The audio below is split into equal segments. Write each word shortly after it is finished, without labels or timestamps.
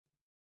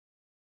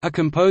A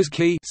compose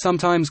key,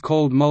 sometimes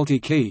called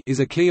multi-key,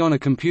 is a key on a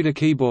computer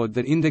keyboard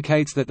that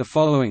indicates that the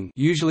following,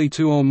 usually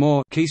two or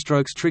more,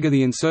 keystrokes trigger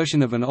the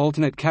insertion of an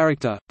alternate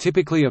character,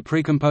 typically a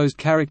precomposed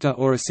character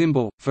or a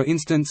symbol. For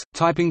instance,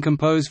 typing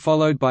compose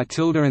followed by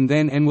tilde and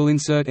then n will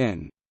insert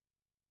n.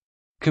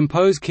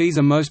 Compose keys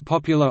are most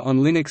popular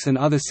on Linux and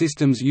other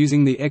systems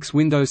using the X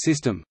Window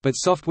system, but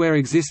software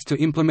exists to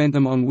implement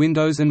them on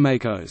Windows and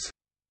macOS.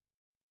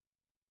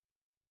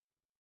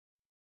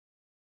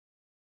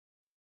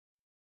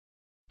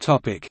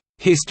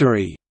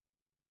 History.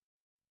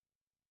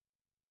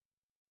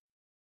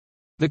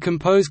 The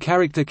compose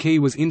character key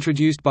was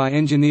introduced by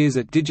engineers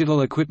at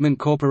Digital Equipment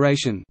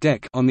Corporation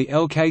on the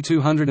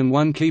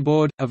LK201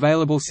 keyboard,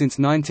 available since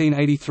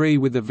 1983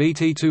 with the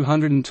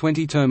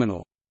VT220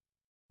 terminal.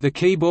 The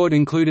keyboard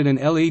included an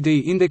LED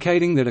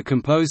indicating that a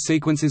compose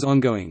sequence is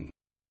ongoing.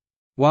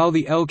 While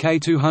the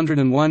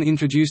LK201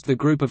 introduced the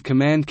group of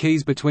command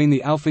keys between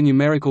the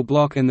alphanumerical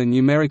block and the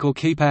numerical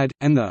keypad,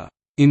 and the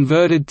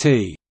inverted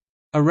T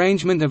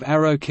arrangement of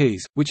arrow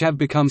keys, which have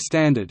become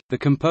standard, the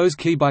compose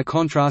key by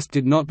contrast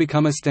did not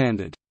become a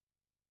standard.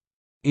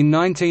 In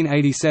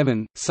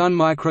 1987, Sun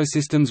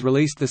Microsystems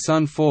released the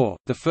Sun 4,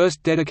 the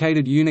first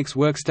dedicated Unix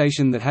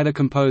workstation that had a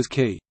compose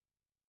key.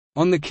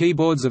 On the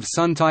keyboards of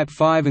Sun Type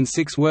 5 and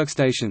 6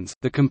 workstations,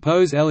 the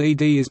compose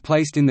LED is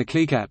placed in the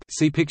keycap,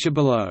 see picture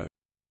below.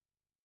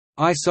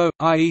 ISO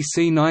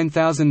IEC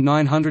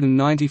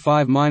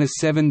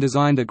 9995-7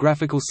 designed a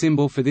graphical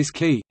symbol for this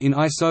key, in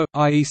ISO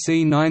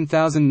IEC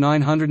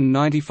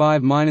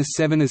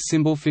 9995-7 as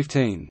symbol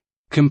 15,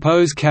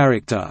 compose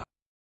character,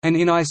 and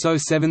in ISO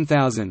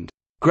 7000,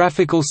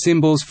 graphical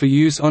symbols for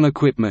use on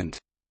equipment,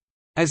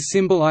 as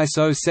symbol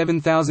ISO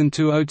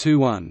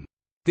 7000-2021.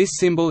 This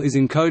symbol is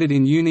encoded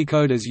in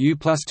Unicode as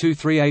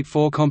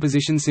U+2384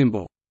 composition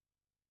symbol.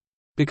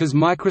 Because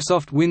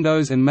Microsoft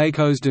Windows and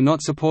macOS do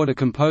not support a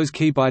compose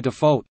key by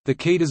default, the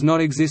key does not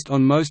exist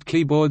on most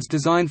keyboards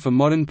designed for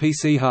modern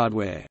PC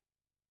hardware.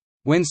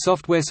 When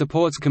software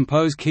supports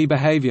compose key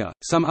behavior,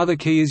 some other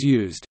key is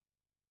used.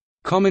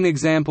 Common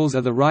examples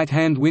are the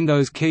right-hand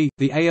Windows key,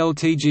 the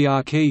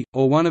ALTGR key,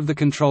 or one of the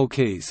control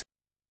keys.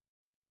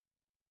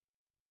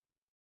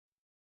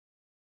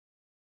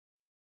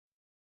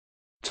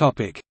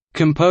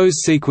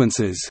 Compose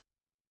sequences.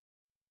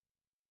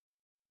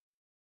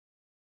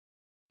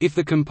 If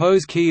the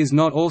compose key is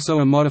not also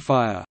a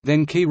modifier,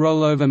 then key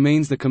rollover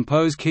means the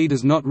compose key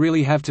does not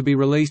really have to be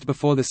released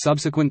before the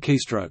subsequent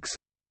keystrokes.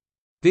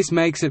 This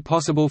makes it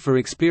possible for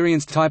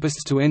experienced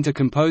typists to enter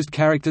composed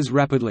characters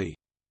rapidly.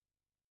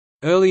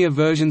 Earlier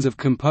versions of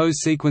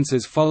compose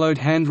sequences followed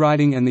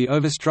handwriting and the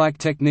overstrike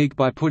technique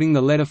by putting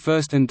the letter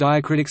first and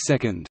diacritics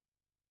second.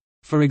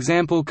 For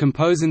example,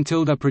 compose and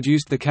tilde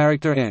produced the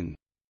character n.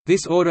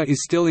 This order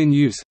is still in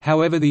use,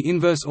 however the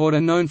inverse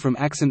order known from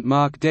accent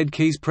mark dead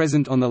keys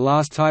present on the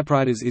last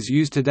typewriters is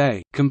used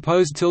today,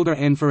 compose tilde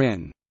n for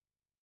n.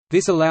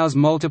 This allows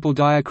multiple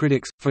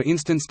diacritics, for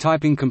instance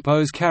typing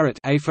compose caret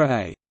a for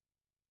a.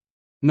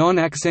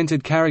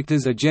 Non-accented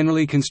characters are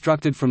generally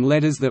constructed from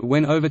letters that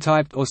when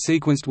overtyped or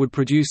sequenced would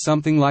produce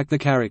something like the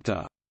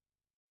character.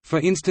 For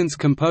instance,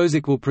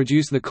 compose-ic will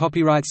produce the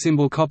copyright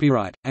symbol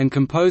copyright, and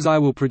compose-I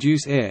will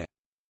produce air.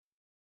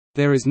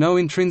 There is no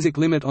intrinsic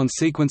limit on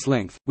sequence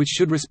length, which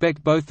should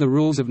respect both the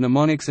rules of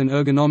mnemonics and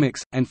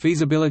ergonomics, and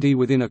feasibility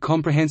within a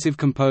comprehensive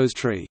compose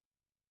tree.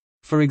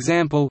 For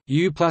example,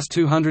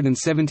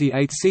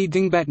 U+278C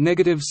dingbat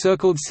negative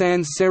circled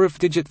sans serif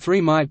digit 3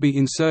 might be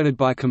inserted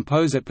by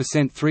compose at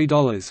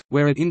 $3,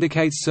 where it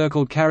indicates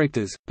circled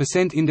characters,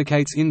 %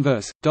 indicates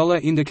inverse,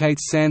 $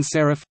 indicates sans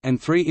serif,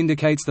 and 3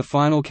 indicates the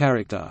final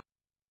character.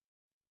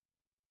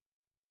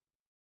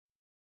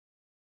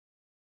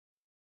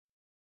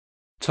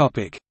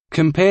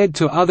 Compared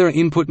to other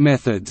input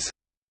methods.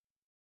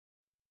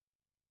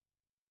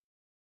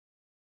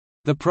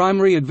 The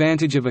primary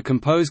advantage of a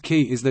compose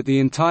key is that the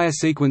entire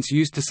sequence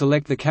used to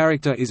select the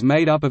character is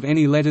made up of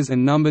any letters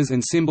and numbers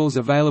and symbols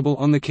available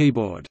on the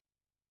keyboard.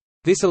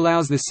 This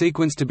allows the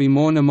sequence to be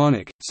more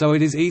mnemonic, so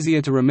it is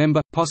easier to remember,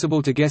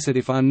 possible to guess it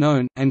if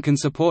unknown, and can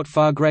support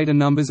far greater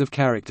numbers of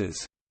characters.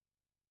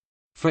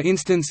 For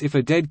instance, if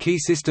a dead key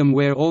system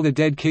where all the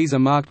dead keys are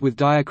marked with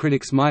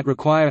diacritics might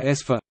require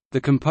S for, the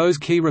compose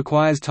key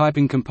requires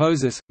typing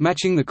composes,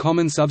 matching the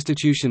common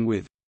substitution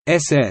with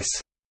SS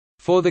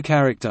for the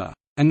character.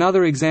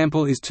 Another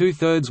example is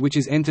 2/3, which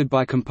is entered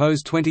by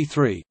compose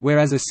 23,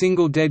 whereas a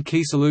single dead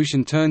key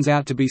solution turns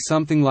out to be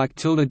something like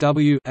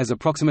 -W, as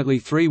approximately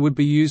 3 would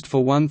be used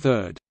for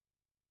 1/3.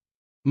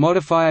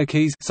 Modifier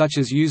keys such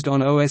as used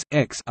on OS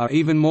X are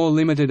even more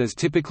limited, as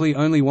typically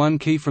only one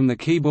key from the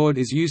keyboard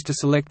is used to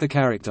select the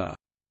character.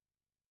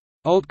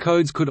 Alt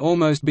codes could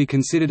almost be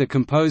considered a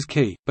compose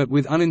key, but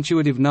with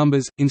unintuitive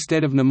numbers,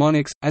 instead of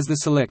mnemonics, as the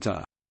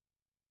selector.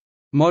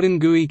 Modern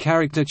GUI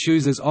character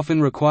choosers often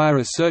require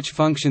a search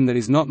function that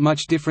is not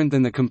much different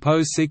than the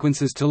compose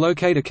sequences to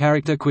locate a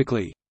character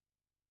quickly.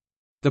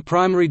 The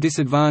primary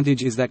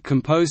disadvantage is that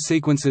compose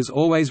sequences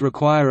always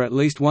require at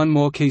least one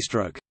more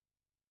keystroke.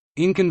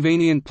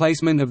 Inconvenient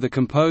placement of the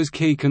compose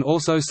key can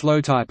also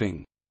slow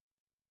typing.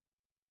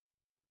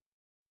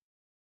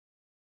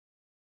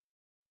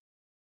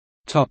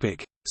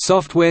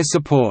 Software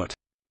support.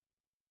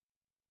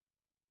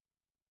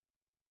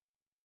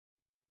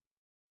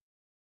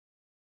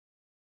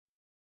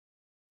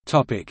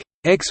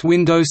 X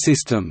Window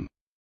system.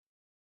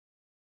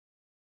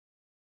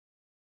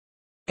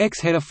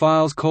 X header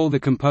files call the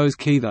compose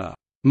key the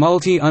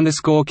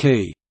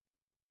multi_key.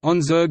 On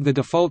Zerg, the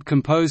default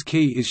compose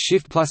key is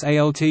Shift plus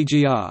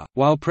Altgr,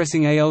 while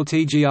pressing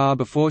Altgr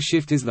before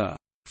Shift is the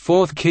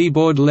fourth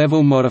keyboard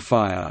level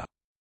modifier,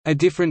 a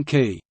different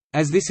key.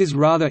 As this is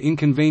rather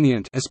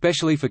inconvenient,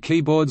 especially for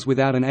keyboards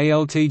without an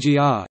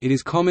Altgr, it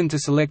is common to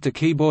select a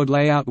keyboard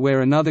layout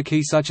where another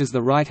key such as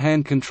the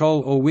right-hand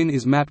control or Win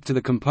is mapped to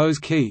the compose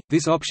key.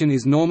 This option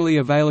is normally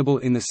available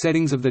in the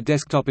settings of the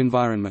desktop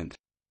environment.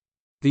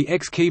 The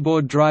X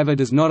keyboard driver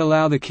does not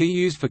allow the key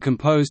used for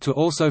compose to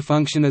also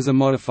function as a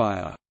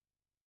modifier.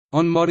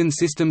 On modern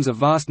systems, a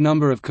vast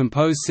number of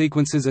compose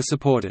sequences are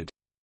supported.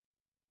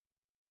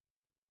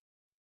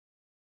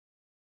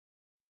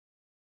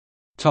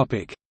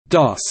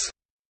 DOS.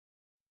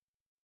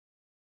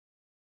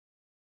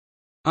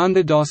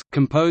 Under DOS,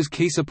 compose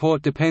key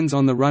support depends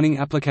on the running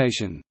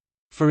application.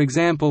 For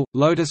example,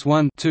 Lotus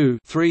 1, 2,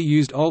 3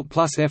 used Alt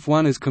plus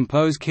F1 as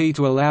compose key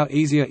to allow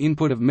easier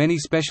input of many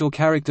special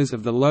characters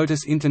of the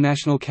Lotus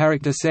International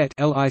Character Set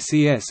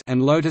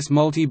and Lotus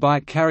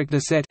Multi-Byte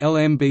Character Set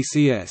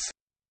 (LMBCS).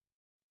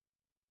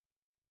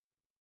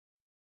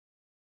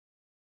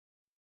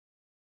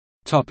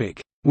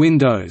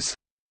 Windows.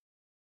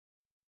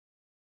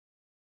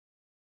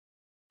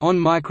 On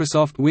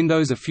Microsoft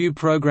Windows, a few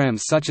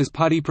programs such as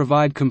PuTTY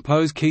provide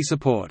compose key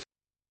support.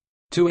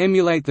 To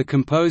emulate the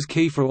compose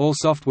key for all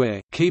software,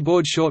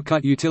 keyboard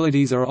shortcut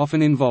utilities are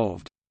often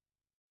involved.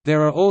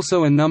 There are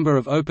also a number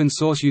of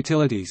open-source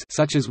utilities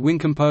such as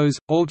WinCompose,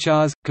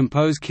 AllChars,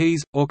 Compose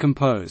Keys, or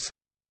Compose.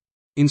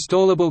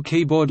 Installable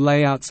keyboard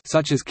layouts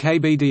such as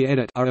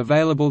KBDEdit are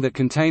available that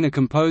contain a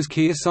compose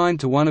key assigned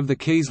to one of the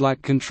keys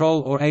like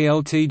Control or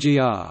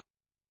Altgr.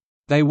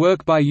 They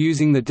work by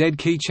using the dead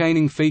key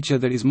chaining feature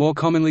that is more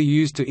commonly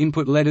used to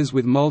input letters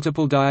with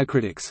multiple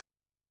diacritics.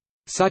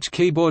 Such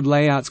keyboard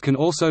layouts can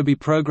also be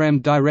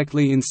programmed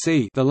directly in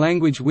C, the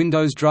language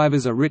Windows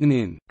drivers are written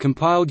in,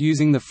 compiled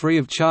using the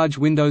free-of-charge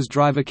Windows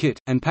Driver Kit,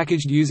 and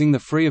packaged using the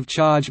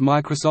free-of-charge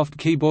Microsoft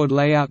Keyboard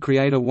Layout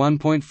Creator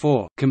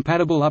 1.4,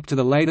 compatible up to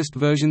the latest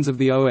versions of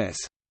the OS.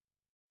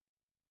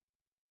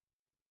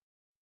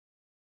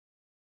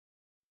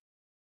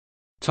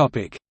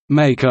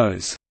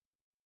 macOS.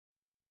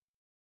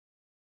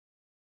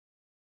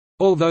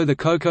 Although the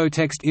Cocoa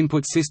text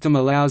input system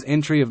allows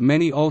entry of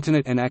many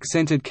alternate and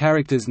accented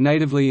characters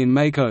natively in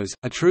macOS,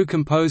 a true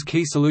compose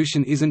key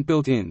solution isn't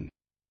built in.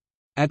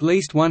 At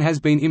least one has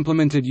been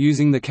implemented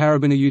using the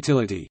Carabiner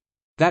utility.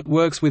 That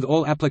works with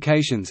all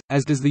applications,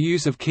 as does the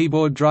use of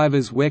keyboard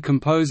drivers where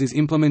compose is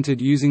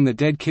implemented using the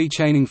dead key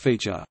chaining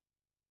feature.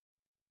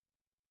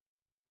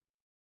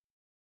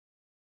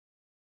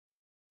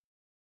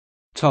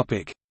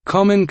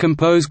 Common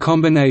compose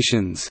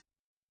combinations.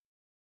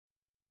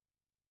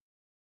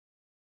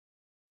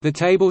 The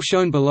table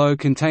shown below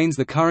contains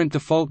the current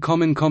default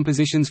common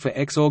compositions for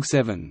Xorg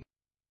 7.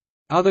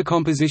 Other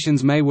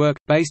compositions may work,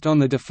 based on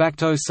the de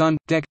facto Sun,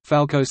 DEC,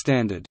 Falco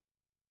standard.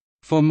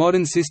 For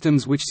modern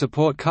systems which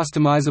support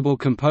customizable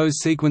compose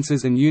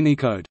sequences and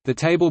Unicode, the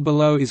table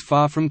below is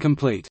far from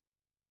complete.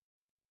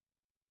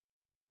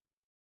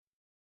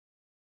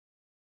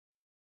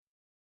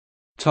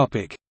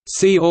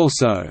 See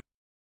also: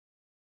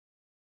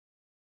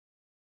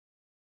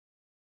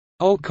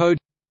 Alt code,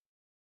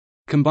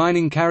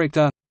 combining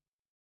character,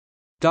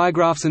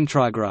 digraphs and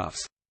trigraphs.